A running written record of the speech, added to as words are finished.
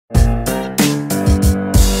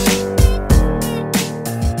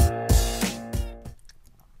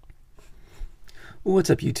What's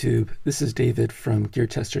up YouTube? This is David from Gear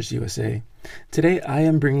Testers USA. Today I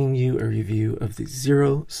am bringing you a review of the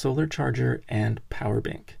Zzero solar charger and power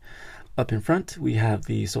bank. Up in front we have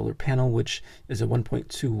the solar panel, which is a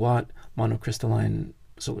 1.2 watt monocrystalline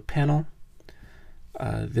solar panel.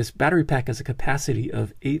 This battery pack has a capacity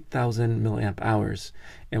of 8,000 milliamp hours,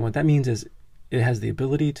 and what that means is it has the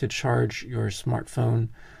ability to charge your smartphone,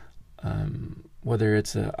 whether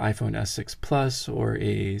it's an iPhone S6 Plus or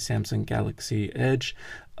a Samsung Galaxy Edge,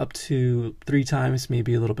 up to 3 times,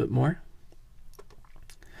 maybe a little bit more.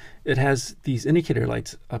 It has these indicator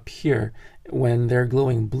lights up here. When they're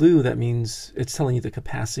glowing blue, that means it's telling you the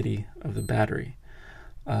capacity of the battery.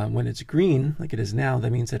 When it's green, like it is now, that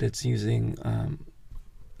means that it's using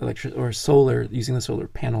using the solar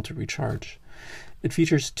panel to recharge. It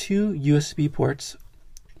features 2 USB ports,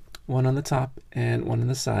 one on the top and one on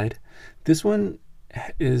the side. This one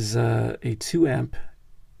is a 2 amp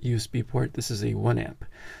USB port. This is a 1 amp.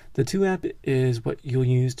 The 2 amp is what you'll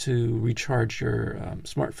use to recharge your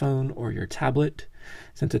smartphone or your tablet,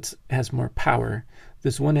 since it has more power.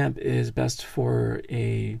 This 1 amp is best for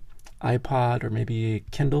a iPod or maybe a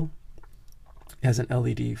Kindle. It has an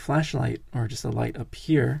LED flashlight or just a light up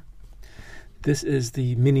here. This is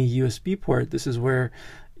the mini USB port. This is where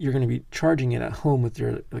you're going to be charging it at home with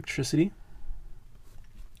your electricity.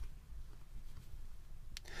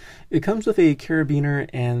 It comes with a carabiner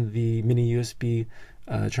and the mini USB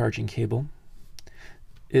charging cable.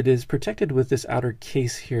 It is protected with this outer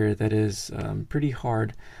case here that is pretty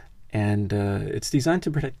hard, and it's designed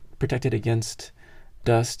to protect it against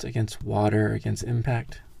dust, against water, against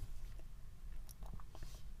impact.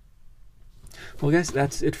 Well guys,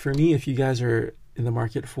 that's it for me. If you guys are in the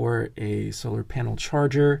market for a solar panel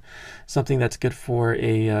charger, something that's good for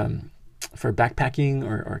for backpacking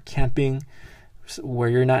or camping, where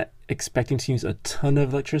you're not expecting to use a ton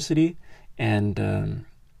of electricity and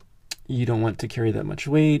you don't want to carry that much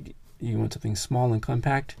weight, you want something small and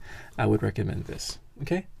compact, I would recommend this.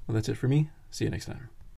 Okay, well that's it for me. See you next time.